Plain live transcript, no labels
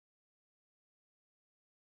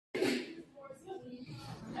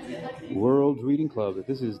World Reading Club.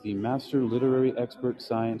 This is the Master Literary Expert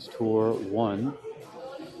Science Tour 1.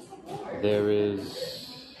 There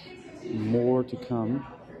is more to come.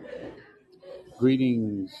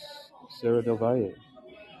 Greetings, Sarah Del Valle.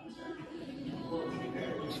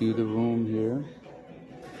 To the room here.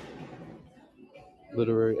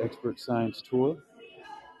 Literary Expert Science Tour.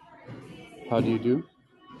 How do you do?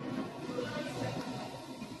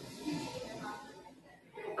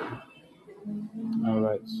 All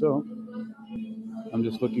right, so I'm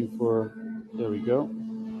just looking for, there we go.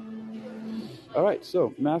 All right,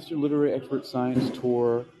 so Master Literary Expert Science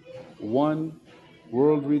Tour 1,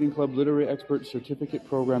 World Reading Club Literary Expert Certificate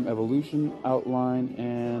Program Evolution, Outline,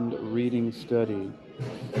 and Reading Study.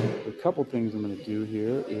 A couple things I'm going to do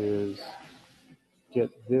here is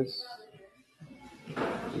get this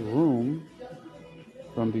room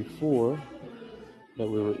from before that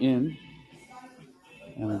we were in,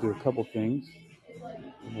 and I'll do a couple things.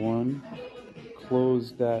 One,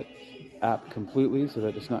 close that app completely so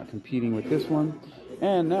that it's not competing with this one.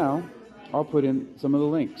 And now I'll put in some of the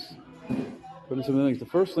links. The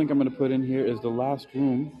first link I'm going to put in here is the last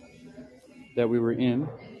room that we were in,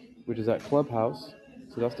 which is at Clubhouse.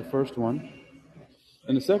 So that's the first one.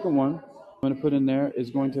 And the second one I'm going to put in there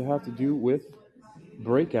is going to have to do with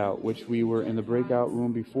Breakout, which we were in the breakout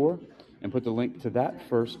room before, and put the link to that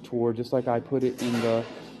first tour, just like I put it in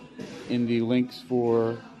the links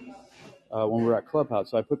for when we're at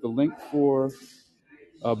Clubhouse. So I put the link for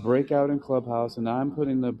Breakout in Clubhouse, and I'm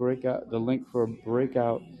putting the link for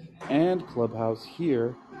Breakout and Clubhouse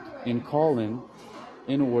here in Call-In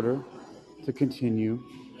in order to continue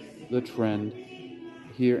the trend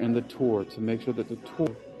here in the tour, to make sure that the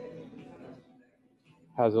tour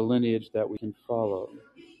has a lineage that we can follow.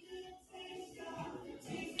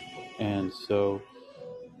 And so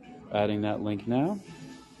adding that link now.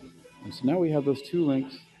 And so now we have those two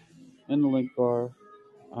links in the link bar.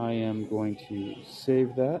 I am going to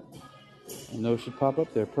save that, and those should pop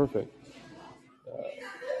up there. Perfect.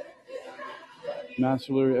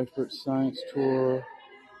 Master Literary Expert Science Tour.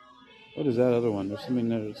 What is that other one? There's something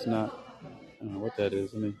there that's not, I don't know what that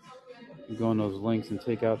is. Let me go on those links and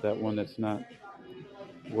take out that one that's not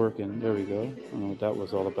working. There we go. I don't know what that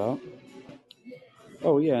was all about.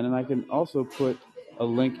 Oh yeah, and then I can also put a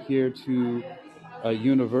link here to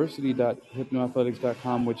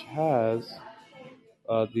university.hypnoathletics.com, which has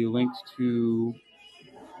the links to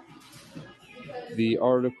the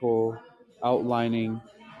article outlining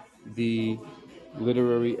the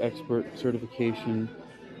Literary Expert Certification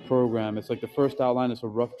Program. It's like the first outline is a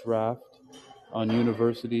rough draft on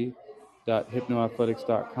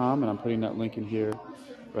university.hypnoathletics.com, and I'm putting that link in here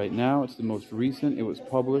right now. It's the most recent. It was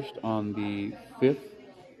published on the 5th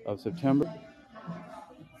of September,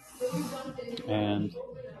 and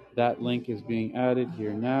that link is being added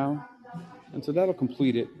here now. And so that'll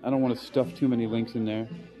complete it. I don't want to stuff too many links in there.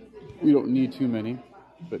 We don't need too many,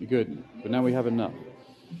 but good. But now we have enough.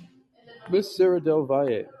 Miss Sarah Del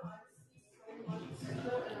Valle,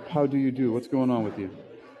 how do you do? What's going on with you?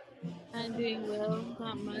 I'm doing well,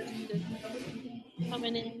 not much, just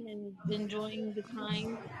coming in and enjoying the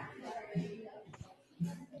time.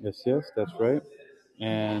 Yes, that's right.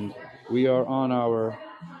 And we are on our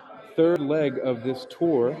third leg of this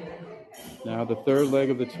tour. Now, the third leg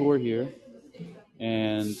of the tour here.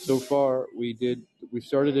 And so far, we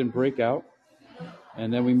started in Breakout,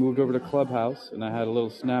 and then we moved over to Clubhouse, and I had a little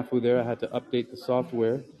snafu there. I had to update the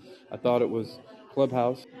software. I thought it was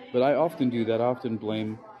Clubhouse, but I often do that. I often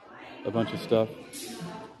blame a bunch of stuff.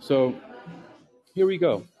 So here we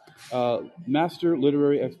go. Master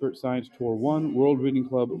Literary Expert Science Tour 1, World Reading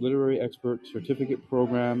Club Literary Expert Certificate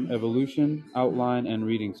Program Evolution, Outline, and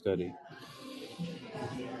Reading Study.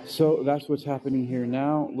 So that's what's happening here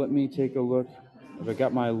now. Let me take a look. I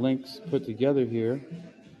got my links put together here.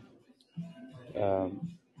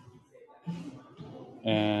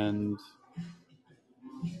 And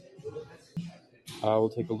I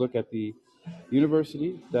will take a look at the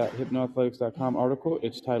university.hypnoathletics.com article.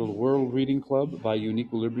 It's titled World Reading Club by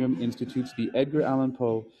Uniquilibrium Institutes, the Edgar Allan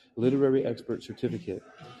Poe Literary Expert Certificate.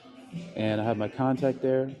 And I have my contact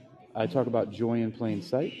there. I talk about joy in plain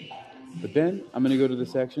sight. But then I'm going to go to the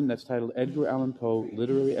section that's titled Edgar Allan Poe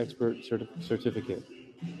Literary Expert Certificate,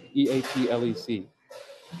 EATLEC.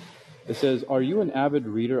 It says, are you an avid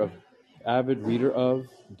reader of,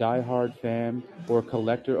 diehard fan, or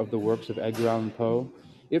collector of the works of Edgar Allan Poe?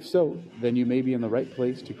 If so, then you may be in the right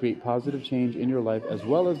place to create positive change in your life as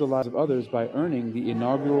well as the lives of others by earning the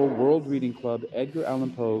inaugural World Reading Club Edgar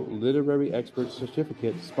Allan Poe Literary Expert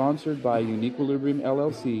Certificate, sponsored by Uniquilibrium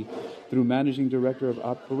LLC through Managing Director of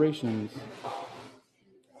Operations,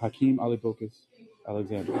 Hakeem Alibokas.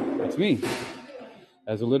 Alexander. That's me.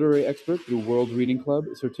 As a literary expert through World Reading Club,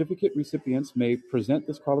 certificate recipients may present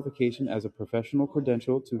this qualification as a professional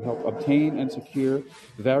credential to help obtain and secure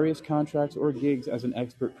various contracts or gigs as an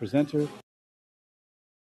expert presenter.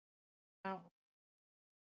 Wow.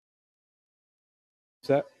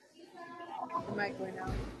 Set? The mic went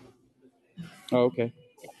out. Oh, okay.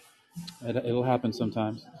 It'll happen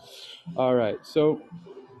sometimes. All right. So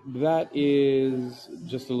that is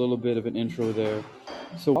just a little bit of an intro there.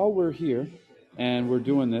 So while we're here and we're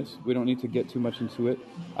doing this, we don't need to get too much into it.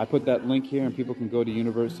 I put that link here and people can go to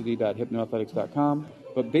university.hypnoathletics.com.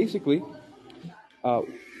 But basically,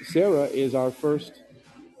 Sarah is our first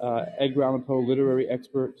Edgar Allan Poe Literary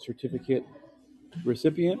Expert Certificate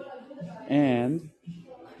recipient. And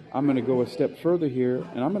I'm going to go a step further here,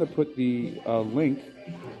 and I'm going to put the link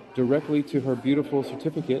directly to her beautiful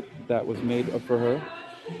certificate that was made for her.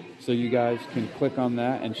 So you guys can click on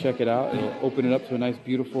that and check it out. It'll open it up to a nice,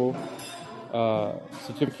 beautiful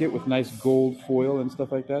certificate with nice gold foil and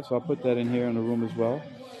stuff like that. So I'll put that in here in the room as well.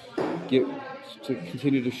 Get to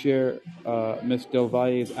continue to share Miss Del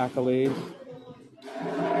Valle's accolades.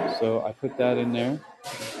 So I put that in there.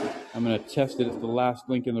 I'm going to test it. It's the last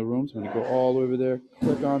link in the room. So I'm going to go all over there,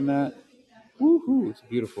 click on that. Woohoo! It's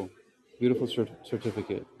beautiful. Beautiful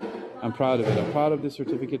certificate. I'm proud of it. I'm proud of this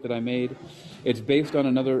certificate that I made. It's based on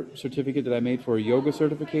another certificate that I made for a yoga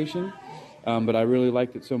certification, but I really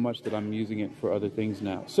liked it so much that I'm using it for other things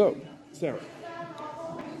now. So, Sarah,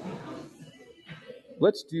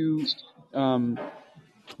 let's do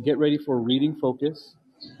get ready for reading focus.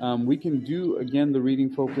 We can do, again, the reading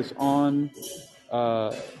focus on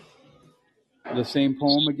the same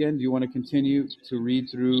poem again. Do you want to continue to read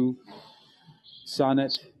through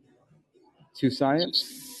Sonnet to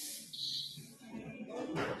Science?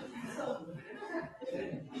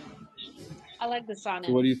 I like the sonnet.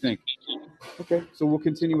 So what do you think? Okay, so we'll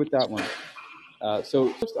continue with that one. So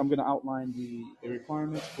first I'm going to outline the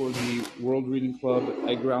requirements for the World Reading Club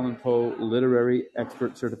Edgar Allan Poe Literary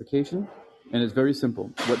Expert Certification. And it's very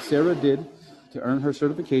simple. What Sarah did to earn her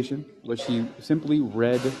certification was she simply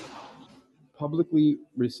publicly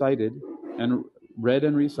recited and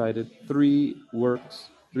recited three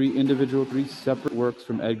separate works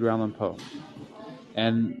from Edgar Allan Poe.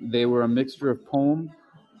 And they were a mixture of poem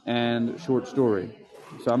and short story.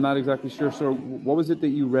 So I'm not exactly sure. So what was it that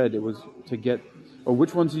you read? It was to get, or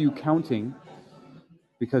which ones are you counting?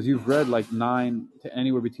 Because you've read like 9 to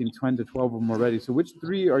anywhere between 10 to 12 of them already. So which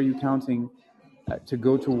 3 are you counting to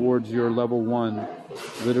go towards your level 1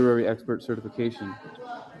 literary expert certification?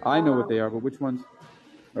 I know what they are, but which ones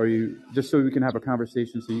are you, just so we can have a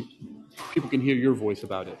conversation so people can hear your voice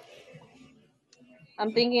about it.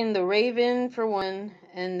 I'm thinking The Raven for one,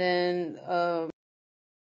 and then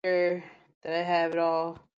sure that I have it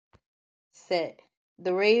all set.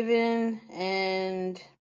 The Raven and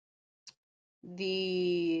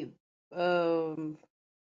the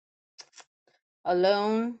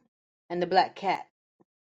Alone and the Black Cat.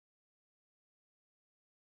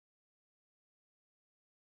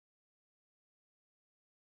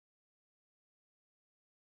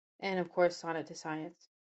 And of course Sonnet to Science.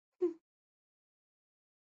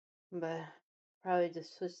 But probably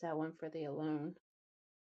just switch that one for the Alone.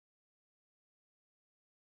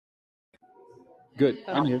 Good.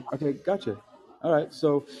 Okay. I'm here. Okay, gotcha. All right.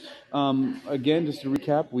 So, again, just to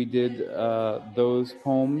recap, we did those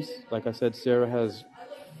poems. Like I said, Sarah has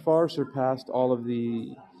far surpassed all of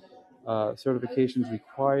the certifications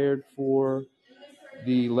required for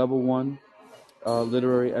the level 1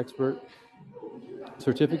 literary expert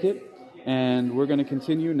certificate. And we're going to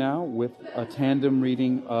continue now with a tandem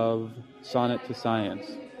reading of Sonnet to Science.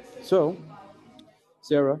 So,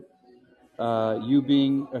 Sarah, you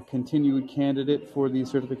being a continued candidate for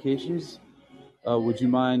these certifications, would you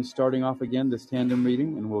mind starting off again this tandem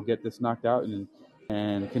reading, and we'll get this knocked out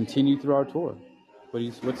and continue through our tour?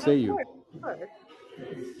 What say you? Of course.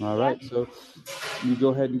 All right, so you go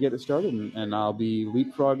ahead and get it started, and I'll be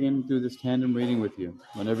leapfrogging through this tandem reading with you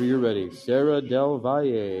whenever you're ready. Sarah Del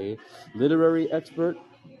Valle, literary expert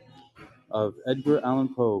of Edgar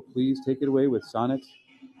Allan Poe, please take it away with Sonnet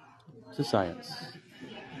to Science.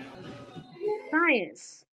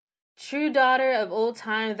 Science, true daughter of old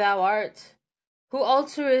time thou art, who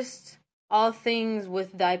alterest all things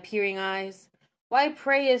with thy peering eyes. Why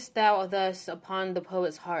preyest thou thus upon the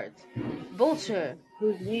poet's heart? Vulture,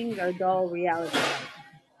 whose wings are dull reality.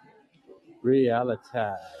 Reality.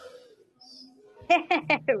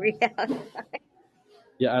 Reality.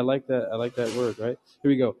 Yeah, I like that. I like that word, right?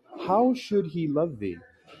 Here we go. How should he love thee,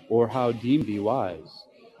 or how deem thee wise?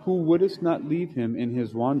 Who wouldst not leave him in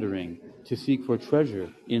his wandering? to seek for treasure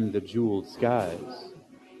in the jeweled skies.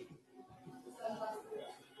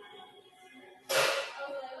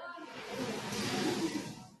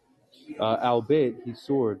 Albeit he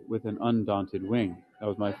soared with an undaunted wing. That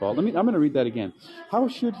was my fault. I'm going to read that again. How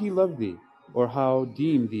should he love thee, or how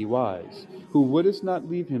deem thee wise, who wouldest not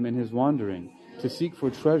leave him in his wandering, to seek for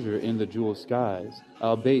treasure in the jewel skies,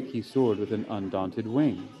 albeit he soared with an undaunted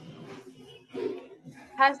wing?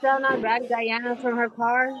 Hast thou not dragged Diana from her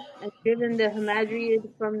car, and driven the Hamadryad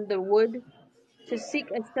from the wood, to seek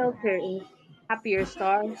a shelter in happier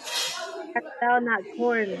star? Hast thou not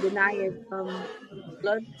torn the Naiad from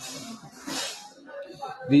blood?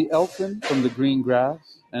 The elfin from the green grass,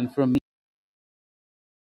 and from me.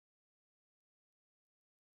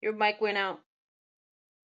 Your mic went out.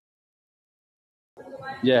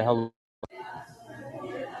 Yeah, hello.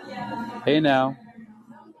 Hey now.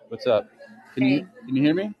 What's up? Can Hey, you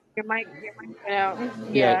hear me? your mic went out.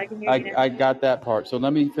 Yeah, Yeah, I can hear you now. I got that part. So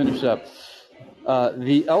let me finish up.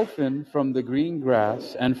 The elfin from the green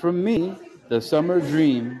grass, and from me, the summer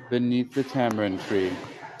dream beneath the tamarind tree.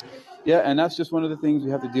 Yeah, and that's just one of the things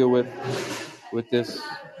we have to deal with this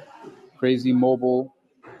crazy mobile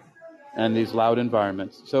and these loud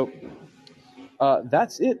environments. So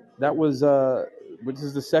that's it. That was this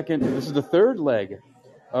is the third leg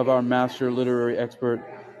of our Master Literary Expert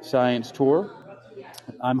Science Tour.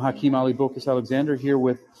 I'm Hakeem Ali Bokus Alexander here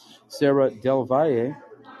with Sarah Del Valle,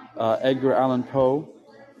 Edgar Allan Poe,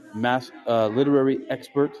 literary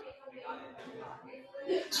expert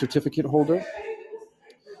certificate holder.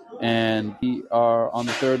 And we are on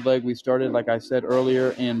the third leg. We started, like I said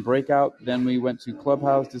earlier, in Breakout. Then we went to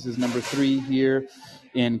Clubhouse. This is number 3 here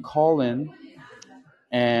in Call-In.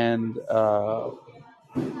 And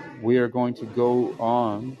we are going to go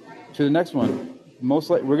on to the next one.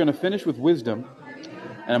 Most likely, we're going to finish with Wisdom.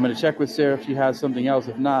 And I'm going to check with Sarah if she has something else.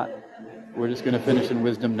 If not, we're just going to finish in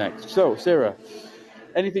Wisdom next. So, Sarah,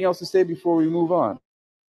 anything else to say before we move on?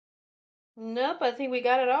 Nope, I think we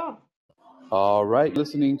got it all. All right,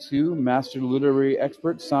 listening to Master Literary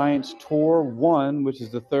Expert Science Tour 1, which is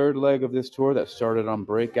the third leg of this tour that started on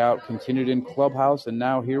Breakout, continued in Clubhouse, and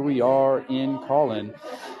now here we are in Call-In.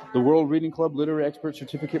 The World Reading Club Literary Expert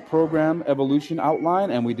Certificate Program Evolution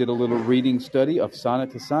Outline, and we did a little reading study of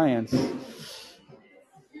Sonnet to Science.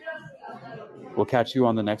 We'll catch you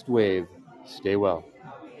on the next wave. Stay well.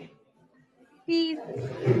 Peace.